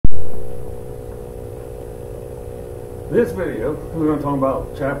This video, we're going to talk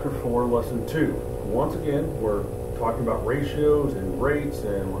about Chapter 4, Lesson 2. Once again, we're talking about ratios and rates,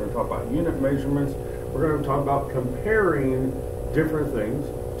 and we're going to talk about unit measurements. We're going to talk about comparing different things,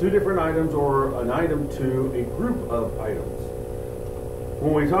 two different items, or an item to a group of items.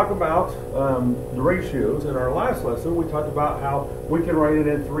 When we talk about the ratios in our last lesson, we talked about how we can write it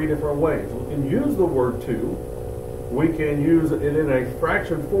in three different ways. We can use the word to, we can use it in a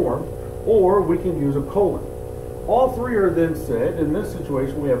fraction form, or we can use a colon. All three are then said. In this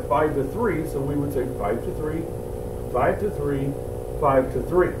situation, we have 5 to 3, so we would say 5 to 3, 5 to 3, 5 to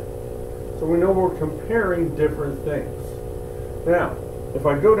 3. So we know we're comparing different things. Now, if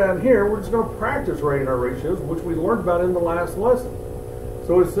I go down here, we're just going to practice writing our ratios, which we learned about in the last lesson.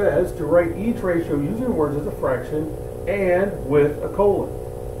 So it says to write each ratio using words as a fraction and with a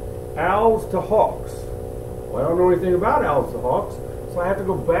colon. Owls to hawks. Well, I don't know anything about owls to hawks, so I have to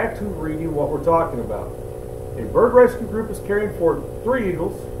go back to reading what we're talking about. A bird rescue group is caring for 3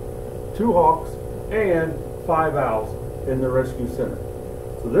 eagles, 2 hawks, and 5 owls in the rescue center.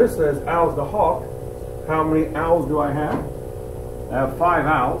 So this says owls to hawk. How many owls do I have? I have 5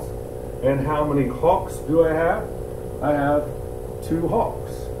 owls. And how many hawks do I have? I have 2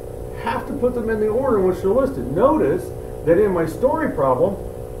 hawks. Have to put them in the order in which they're listed. Notice that in my story problem,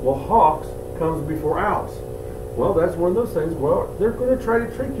 well, hawks comes before owls. Well, that's one of those things. Well, they're going to try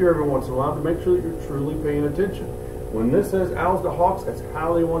to trick you every once in a while to make sure that you're truly paying attention. When this says owls to hawks, that's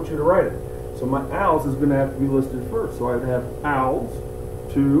how they want you to write it. So my owls is going to have to be listed first. So I'd have owls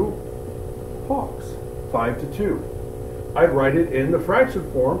to hawks, 5 to 2. I'd write it in the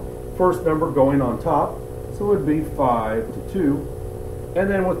fraction form, first number going on top. So it would be 5 to 2. And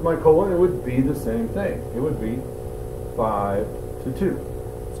then with my colon, it would be the same thing. It would be 5 to 2.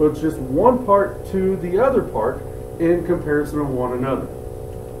 So it's just one part to the other part in comparison of one another.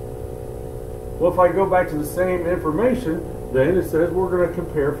 Well, if I go back to the same information, then it says we're going to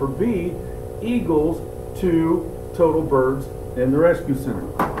compare for B, eagles to total birds in the rescue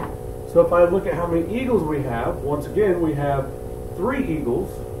center. So if I look at how many eagles we have, once again, we have 3 eagles,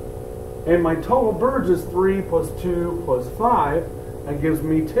 and my total birds is 3 plus 2 plus 5, that gives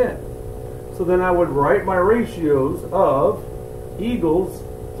me 10. So then I would write my ratios of eagles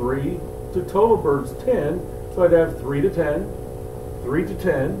 3 to total birds 10, so I'd have 3 to 10, 3 to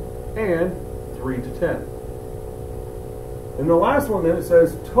 10, and 3 to 10. And the last one then it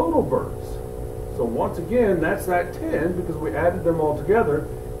says total birds. So once again, that's that 10 because we added them all together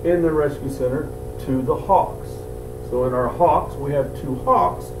in the rescue center to the hawks. So in our hawks, we have 2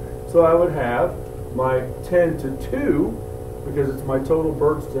 hawks, so I would have my 10 to 2, because it's my total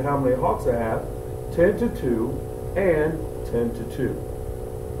birds to how many hawks I have, 10 to 2, and 10 to 2.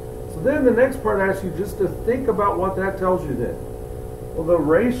 So then the next part asks you just to think about what that tells you then. Well, the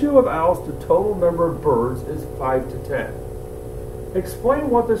ratio of owls to total number of birds is 5 to 10. Explain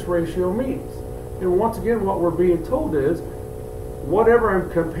what this ratio means. And once again, what we're being told is, whatever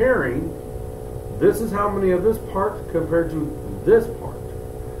I'm comparing, this is how many of this part compared to this part.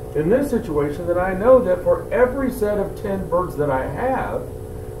 In this situation, then I know that for every set of 10 birds that I have,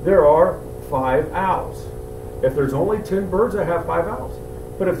 there are 5 owls. If there's only 10 birds, I have 5 owls.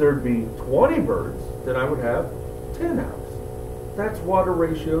 But if there'd be 20 birds, then I would have 10 owls. That's what a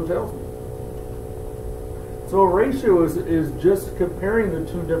ratio tells me. So a ratio is just comparing the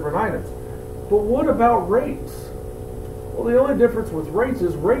two different items. But what about rates? Well, the only difference with rates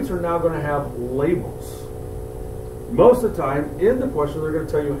is rates are now going to have labels. Most of the time, in the question, they're going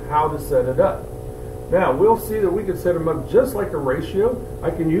to tell you how to set it up. Now, we'll see that we can set them up just like a ratio. I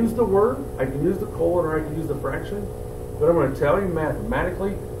can use the word, I can use the colon, or I can use the fraction. But I'm going to tell you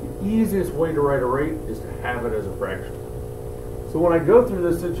mathematically, the easiest way to write a rate is to have it as a fraction. So when I go through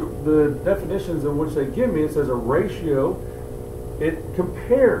the definitions in which they give me, it says a ratio, it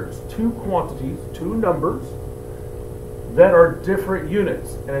compares 2 quantities, 2 numbers, that are different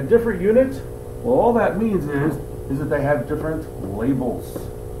units. And a different unit, well, all that means is that they have different labels.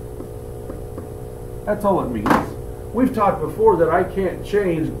 That's all it means. We've talked before that I can't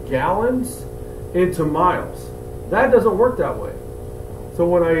change gallons into miles. That doesn't work that way. So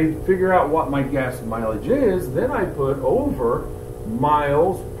when I figure out what my gas mileage is, then I put over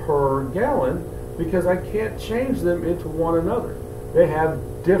miles per gallon because I can't change them into one another. They have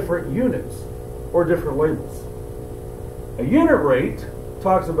different units or different labels. A unit rate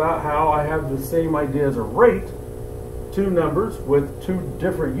talks about how I have the same idea as a rate, 2 numbers with 2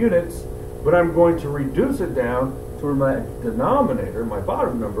 different units, but I'm going to reduce it down to where my denominator, my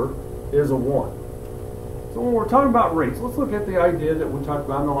bottom number, is a 1. So when we're talking about rates, let's look at the idea that we talked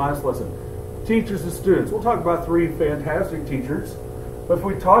about in the last lesson. Teachers and students. We'll talk about 3 fantastic teachers But if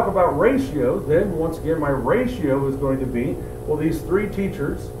we talk about ratios, then once again my ratio is going to be, well, these 3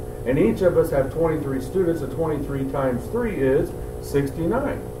 teachers, and each of us have 23 students, and 23 times 3 is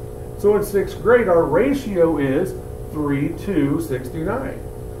 69. So in 6th grade, our ratio is 3 to 69.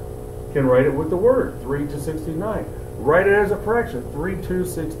 Can write it with the word, 3 to 69. Write it as a fraction, 3 to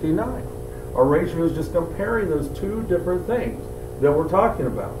 69. Our ratio is just comparing those 2 different things that we're talking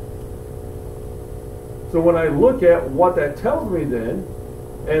about. So when I look at what that tells me then,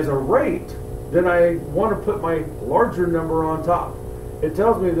 as a rate, then I want to put my larger number on top. It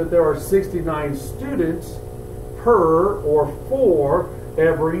tells me that there are 69 students per or for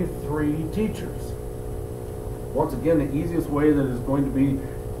every 3 teachers. Once again, the easiest way that is going to be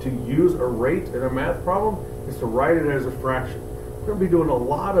to use a rate in a math problem is to write it as a fraction. We're going to be doing a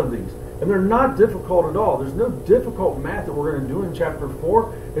lot of these, and they're not difficult at all. There's no difficult math that we're going to do in chapter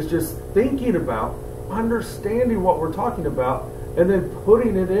 4. It's just thinking about, understanding what we're talking about, and then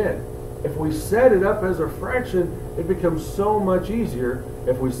putting it in. If we set it up as a fraction, it becomes so much easier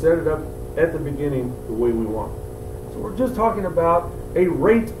if we set it up at the beginning the way we want. So we're just talking about a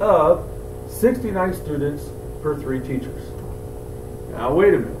rate of 69 students per 3 teachers. Now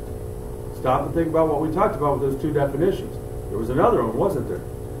wait a minute. Stop and think about what we talked about with those 2 definitions. There was another one, wasn't there?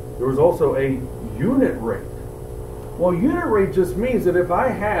 There was also a unit rate. Well, unit rate just means that if I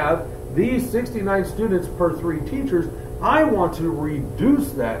have these 69 students per 3 teachers, I want to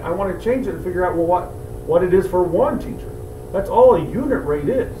reduce that. I want to change it and figure out, well, what it is for 1 teacher. That's all a unit rate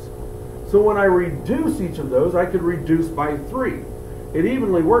is. So when I reduce each of those, I could reduce by 3. It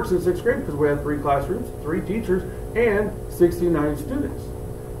evenly works in 6th grade because we have 3 classrooms, 3 teachers, and 69 students.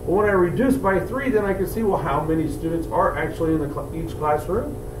 But when I reduce by 3, then I can see, well, how many students are actually in each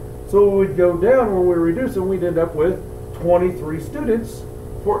classroom. So we would go down when we reduce them, we'd end up with 23 students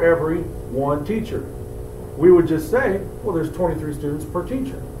for every 1 teacher. We would just say, well, there's 23 students per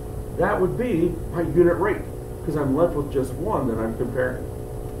teacher. That would be my unit rate, because I'm left with just 1 that I'm comparing.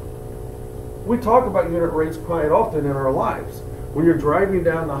 We talk about unit rates quite often in our lives. When you're driving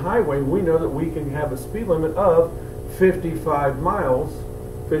down the highway, we know that we can have a speed limit of 55 miles.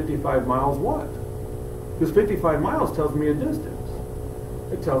 55 miles what? Because 55 miles tells me a distance.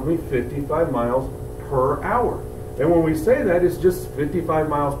 It tells me 55 miles per hour. And when we say that, it's just 55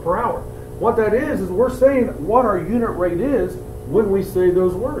 miles per hour. What that is we're saying what our unit rate is when we say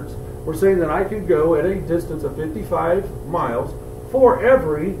those words. We're saying that I can go at a distance of 55 miles for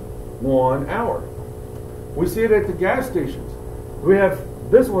every 1 hour. We see it at the gas stations. We have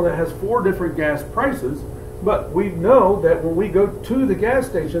this one that has 4 different gas prices, but we know that when we go to the gas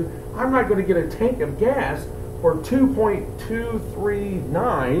station, I'm not going to get a tank of gas for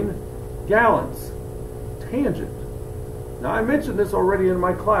 2.239 gallons. Tangent. Now, I mentioned this already in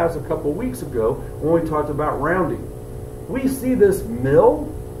my class a couple weeks ago when we talked about rounding. We see this mill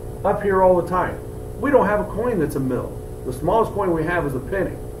up here all the time. We don't have a coin that's a mill. The smallest coin we have is a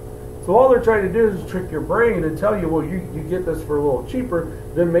penny. So all they're trying to do is trick your brain and tell you, well, you get this for a little cheaper,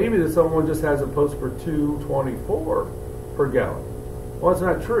 then maybe that someone just has it posted for $2.24 per gallon. Well, that's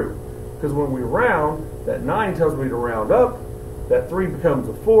not true. Because when we round, that 9 tells me to round up, that 3 becomes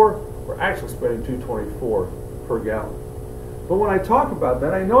a 4, we're actually spending $2.24 per gallon. But when I talk about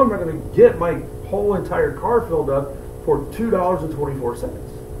that, I know I'm not going to get my whole entire car filled up for $2.24.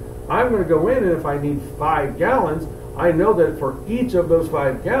 I'm going to go in, and if I need 5 gallons, I know that for each of those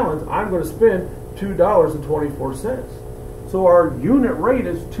 5 gallons, I'm going to spend $2.24. So our unit rate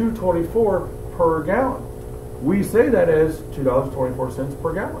is $2.24 per gallon. We say that as $2.24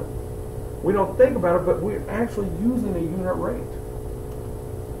 per gallon. We don't think about it, but we're actually using a unit rate.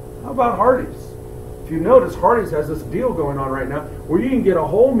 How about Hardee's? If you notice, Hardee's has this deal going on right now where you can get a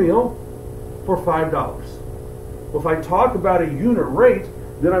whole meal for $5. Well, if I talk about a unit rate,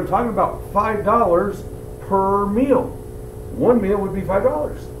 then I'm talking about $5 per meal. 1 meal would be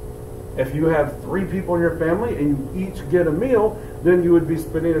 $5. If you have 3 people in your family and you each get a meal, then you would be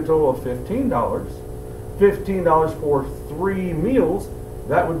spending a total of $15. $15 for 3 meals,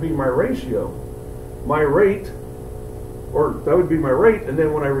 that would be my ratio. My rate, or that would be my rate, and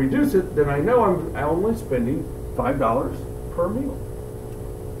then when I reduce it, then I know I'm only spending $5 per meal.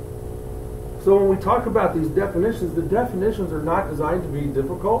 So when we talk about these definitions, the definitions are not designed to be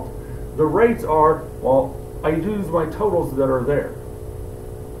difficult. The rates are, well, I use my totals that are there.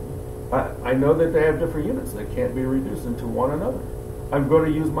 I know that they have different units. They can't be reduced into one another. I'm going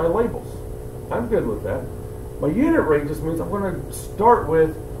to use my labels. I'm good with that. My unit rate just means I'm going to start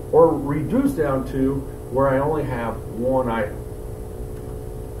with or reduce down to where I only have 1 item.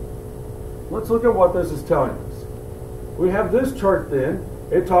 Let's look at what this is telling us. We have this chart then.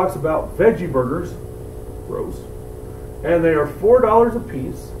 It talks about veggie burgers, gross, and they are $4 a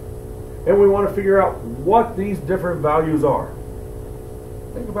piece, and we want to figure out what these different values are.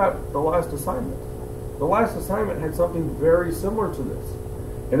 Think about the last assignment. The last assignment had something very similar to this.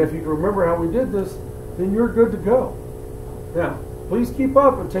 And if you can remember how we did this, then you're good to go. Now, please keep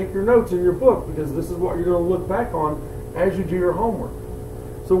up and take your notes in your book, because this is what you're going to look back on as you do your homework.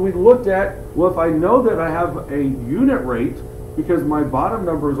 So we looked at, well, if I know that I have a unit rate, because my bottom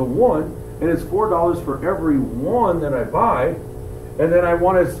number is a 1, and it's $4 for every 1 that I buy, and then I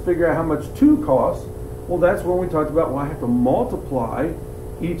want to figure out how much 2 costs, well, that's when we talked about, well, I have to multiply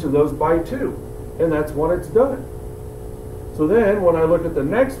each of those by 2, and that's when it's done. So then, when I look at the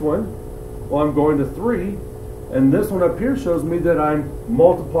next one, well, I'm going to 3, and this one up here shows me that I'm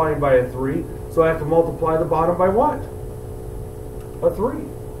multiplying by a 3, so I have to multiply the bottom by what? A 3.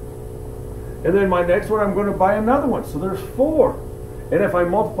 And then my next one, I'm going to buy another one, so there's 4. And if I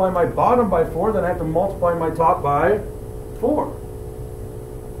multiply my bottom by 4, then I have to multiply my top by 4.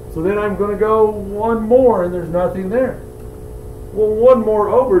 So then I'm going to go one more, and there's nothing there. Well, one more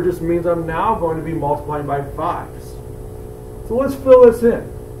over just means I'm now going to be multiplying by 5s. So let's fill this in.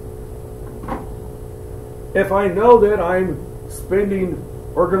 If I know that I'm spending,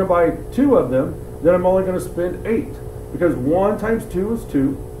 or going to buy 2 of them, then I'm only going to spend 8. Because 1 times 2 is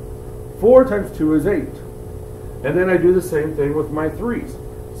 2. 4 times 2 is 8. And then I do the same thing with my 3s.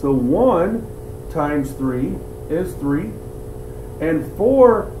 So 1 times 3 is 3. And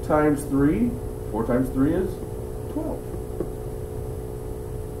 4 times 3 is 12.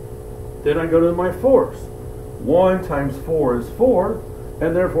 Then I go to my 4s. 1 times 4 is 4.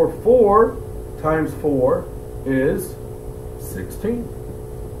 And therefore 4 times 4 is 16.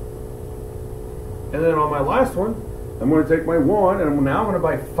 And then on my last one, I'm going to take my 1, and I'm now going to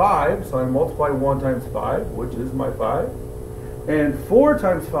buy 5, so I multiply 1 times 5, which is my 5. And 4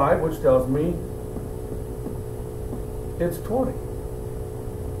 times 5, which tells me it's 20.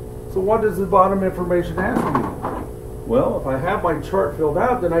 So what does the bottom information ask me? Well, if I have my chart filled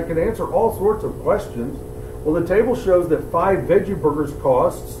out, then I can answer all sorts of questions. Well, the table shows that 5 veggie burgers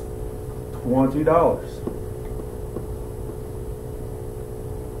costs $20.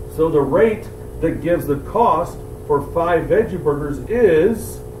 So the rate that gives the cost for 5 veggie burgers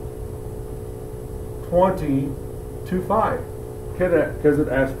is 20 to 5, because it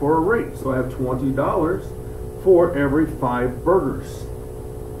asks for a rate. So I have $20 for every 5 burgers.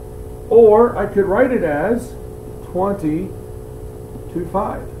 Or I could write it as 20 to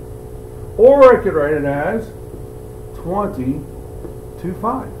 5. Or I could write it as 20 to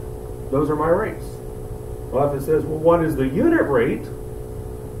 5. Those are my rates. Well, if it says, well, what is the unit rate?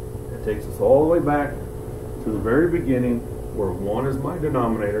 It takes us all the way back to the very beginning, where 1 is my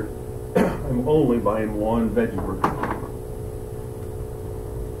denominator. I'm only buying 1 veggie burger.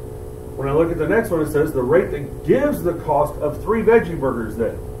 When I look at the next one, it says the rate that gives the cost of 3 veggie burgers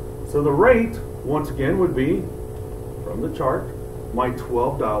then. So the rate, once again, would be, from the chart, my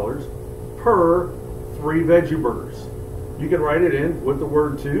 $12 per 3 veggie burgers. You can write it in with the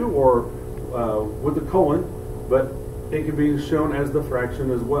word 2 or with the colon, but it can be shown as the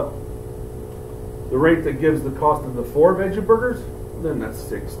fraction as well. The rate that gives the cost of the 4 veggie burgers, then that's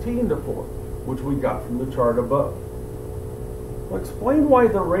 16 to 4, which we got from the chart above. Well, explain why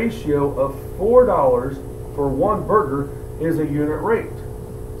the ratio of $4 for 1 burger is a unit rate.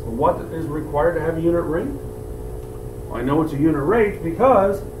 So what is required to have a unit rate? Well, I know it's a unit rate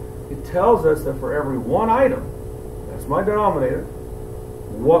because it tells us that for every 1 item, that's my denominator,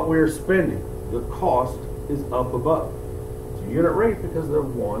 what we're spending, the cost is up above. It's a unit rate because the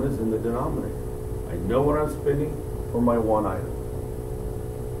 1 is in the denominator. I know what I'm spending for my 1 item.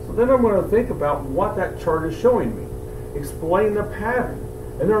 So then I'm going to think about what that chart is showing me. Explain the pattern.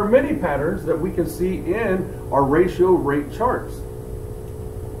 And there are many patterns that we can see in our ratio rate charts.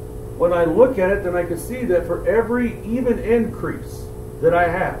 When I look at it, then I can see that for every even increase that I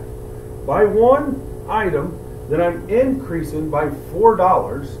have by 1 item, then I'm increasing by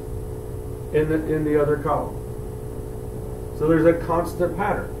 $4 in the other column. So there's a constant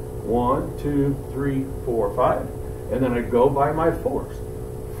pattern. 1, 2, 3, 4, 5. And then I go by my 4s.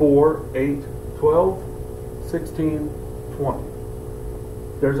 4, 8, 12, 16, 20.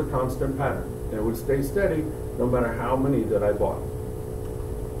 There's a constant pattern. And it would stay steady no matter how many that I bought.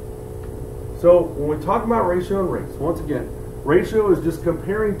 So when we talk about ratio and rates, once again, ratio is just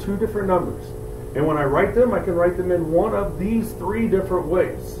comparing 2 different numbers. And when I write them, I can write them in one of these 3 different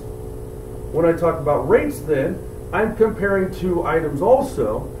ways. When I talk about rates then, I'm comparing 2 items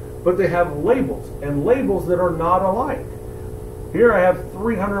also, but they have labels, and labels that are not alike. Here I have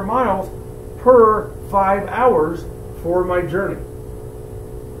 300 miles per 5 hours for my journey.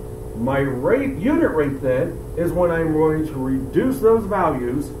 My unit rate then is when I'm going to reduce those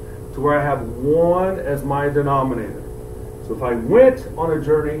values to where I have 1 as my denominator. So if I went on a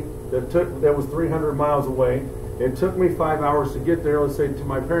journey that was 300 miles away, it took me 5 hours to get there, let's say to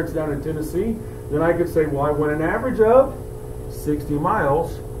my parents down in Tennessee, then I could say, well, I went an average of 60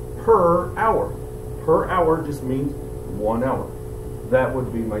 miles per hour. Per hour just means 1 hour. That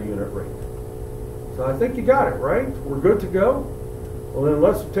would be my unit rate. So I think you got it, right? We're good to go? Well, then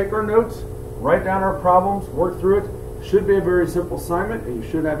let's take our notes, write down our problems, work through it. Should be a very simple assignment, and you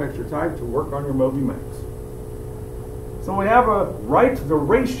should have extra time to work on your MobyMax. So we have write the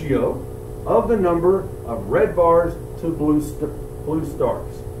ratio of the number of red bars to blue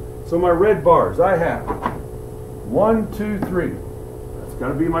stars. So my red bars, I have 1, 2, 3. That's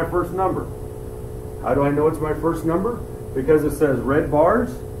going to be my first number. How do I know it's my first number? Because it says red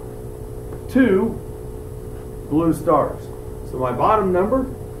bars, 2 blue stars. So my bottom number,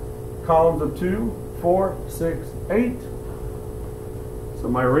 columns of 2, 4, 6, 8. So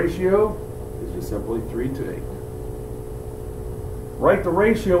my ratio is just simply 3 to 8. Write the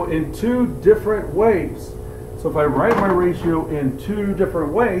ratio in 2 different ways. So if I write my ratio in 2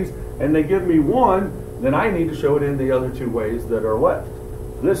 different ways and they give me 1, then I need to show it in the other 2 ways that are left.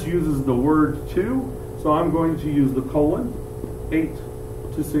 This uses the word 2, so I'm going to use the colon, 8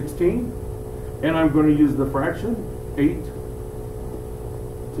 to 16, and I'm going to use the fraction, 8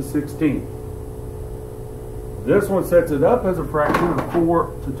 to 16. This one sets it up as a fraction of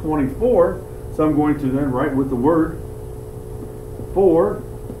 4 to 24, so I'm going to then write with the word 4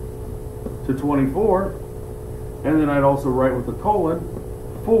 to 24, and then I'd also write with the colon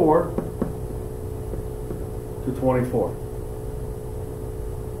 4 to 24.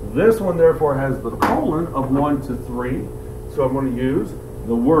 This one therefore has the colon of 1 to 3, so I'm going to use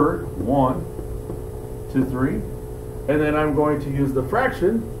the word 1 to 3, and then I'm going to use the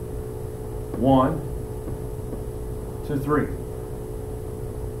fraction 1 to 3.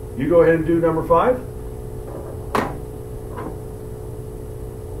 You go ahead and do number 5.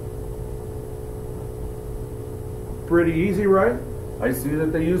 Pretty easy, right? I see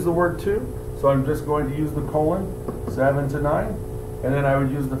that they use the word 2, so I'm just going to use the colon 7 to 9, and then I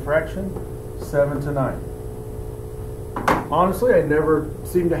would use the fraction 7 to 9. Honestly, I never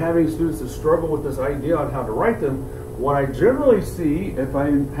seem to have any students that struggle with this idea on how to write them. What I generally see, if I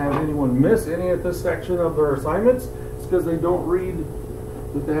have anyone miss any of this section of their assignments, it's because they don't read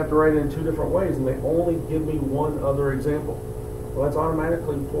that they have to write it in 2 different ways, and they only give me 1 other example. Well, that's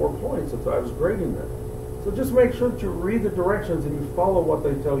automatically 4 points if I was grading them. So just make sure that you read the directions and you follow what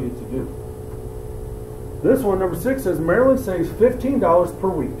they tell you to do. This one, number 6, says Marilyn saves $15 per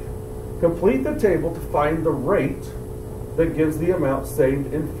week. Complete the table to find the rate that gives the amount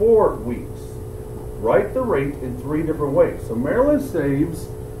saved in 4 weeks. Write the rate in 3 different ways. So Marilyn saves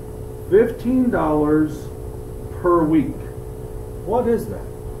 $15 per week. What is that?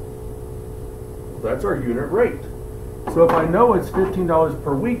 That's our unit rate. So if I know it's $15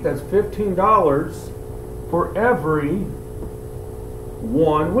 per week, that's $15 for every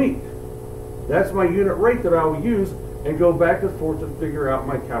 1 week. That's my unit rate that I will use and go back and forth to figure out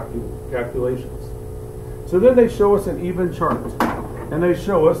my calculations. So then they show us an even chart. And they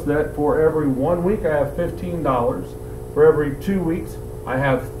show us that for every 1 week I have $15. For every 2 weeks I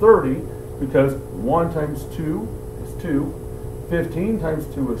have 30, because 1 times 2 is 2. 15 times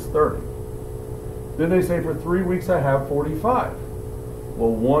 2 is 30. Then they say for 3 weeks I have 45.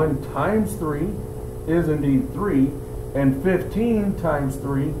 Well, 1 times 3 is indeed 3, and 15 times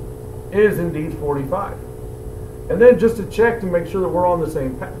 3 is indeed 45. And then just to check to make sure that we're on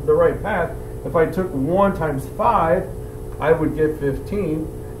the right path, if I took 1 times 5, I would get 15.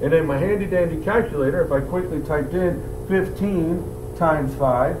 And in my handy dandy calculator, if I quickly typed in 15 times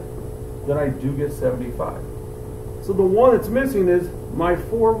 5, then I do get 75. So the one that's missing is my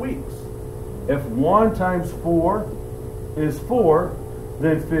 4 weeks. If 1 times 4 is 4,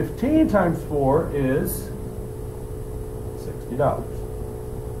 then 15 times 4 is $60.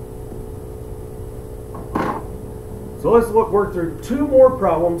 So let's work through 2 more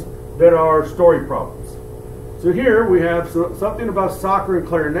problems that are story problems. So here we have something about soccer and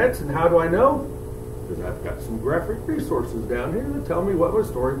clarinets, and how do I know? Because I've got some graphic resources down here that tell me what a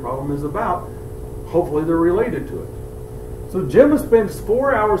story problem is about. Hopefully they're related to it. So Gemma spends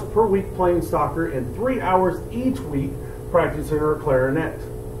 4 hours per week playing soccer and 3 hours each week practicing her clarinet.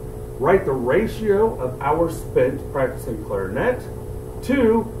 Write the ratio of hours spent practicing clarinet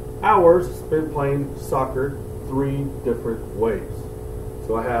to hours spent playing soccer 3 different ways.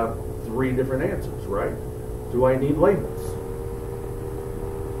 So I have 3 different answers, right? Do I need labels?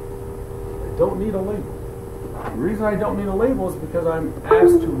 I don't need a label. The reason I don't need a label is because I'm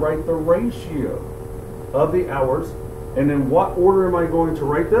asked to write the ratio. of the hours. And in what order am I going to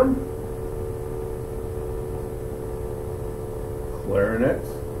write them? Clarinets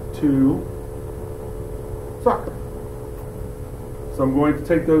to soccer. So I'm going to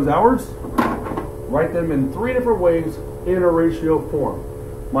take those hours, write them in 3 different ways in a ratio form.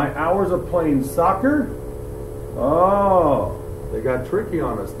 My hours of playing soccer, oh, they got tricky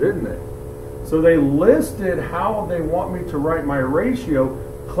on us, didn't they? So they listed how they want me to write my ratio,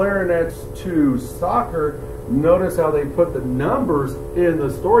 clarinets to soccer. Notice how they put the numbers in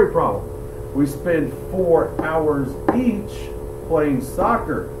the story problem. We spend 4 hours each playing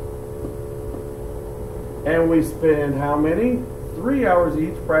soccer. And we spend how many? 3 hours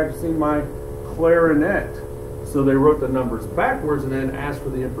each practicing my clarinet. So they wrote the numbers backwards and then asked for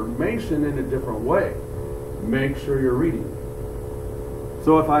the information in a different way. Make sure you're reading.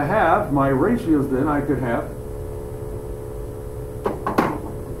 So if I have my ratios, then I could have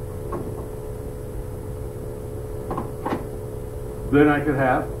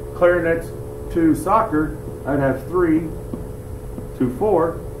clarinets to soccer. I'd have 3 to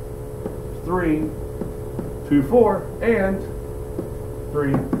 4, 3 to 4, and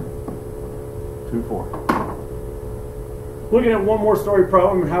 3 to 4. Looking at one more story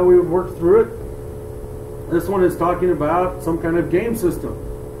problem and how we would work through it. This one is talking about some kind of game system.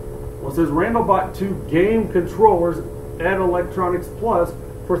 Well, it says Randall bought 2 game controllers at Electronics Plus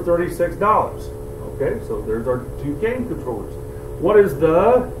for $36. Okay, so there's our 2 game controllers. What is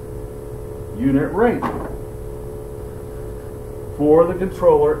the unit rate for the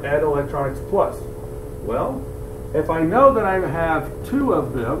controller at Electronics Plus? Well, if I know that I have 2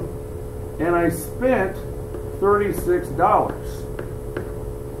 of them and I spent $36,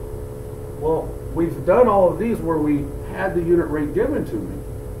 well, we've done all of these where we had the unit rate given to me.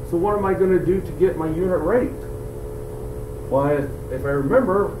 So what am I going to do to get my unit rate? Well, if I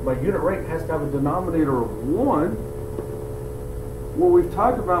remember, my unit rate has to have a denominator of 1. Well, we've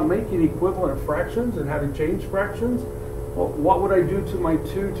talked about making equivalent fractions and how to change fractions. Well, what would I do to my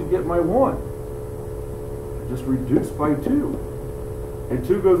 2 to get my 1? I just reduce by 2. And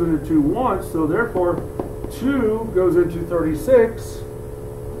 2 goes into 2 once, so therefore 2 goes into 36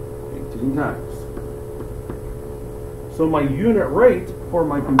 18 times. So my unit rate for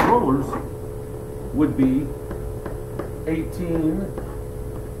my controllers would be 18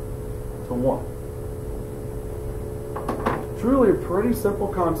 to 1. Truly a pretty simple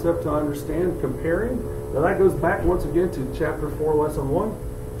concept to understand, comparing. Now that goes back once again to chapter 4, lesson 1.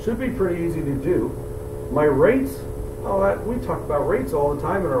 Should be pretty easy to do. My rates, we talk about rates all the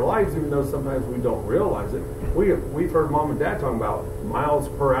time in our lives, even though sometimes we don't realize it. We've heard mom and dad talking about miles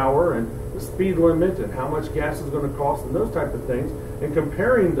per hour and the speed limit and how much gas is going to cost and those type of things, and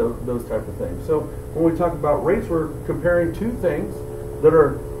comparing those type of things. So when we talk about rates, we're comparing 2 things that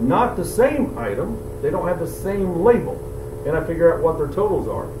are not the same item. They don't have the same label. And I figure out what their totals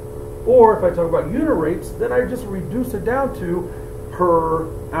are. Or if I talk about unit rates, then I just reduce it down to per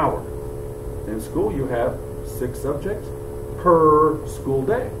hour. In school, you have 6 subjects per school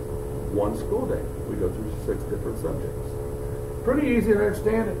day. 1 school day. We go through 6 different subjects. Pretty easy to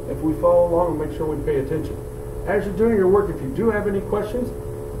understand if we follow along and make sure we pay attention. As you're doing your work, if you do have any questions,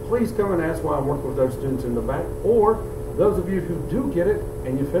 please come and ask while I'm working with those students in the back. Or those of you who do get it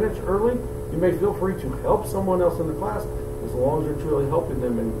and you finish early, you may feel free to help someone else in the class, as long as you're truly helping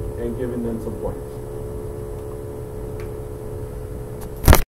them and giving them some points.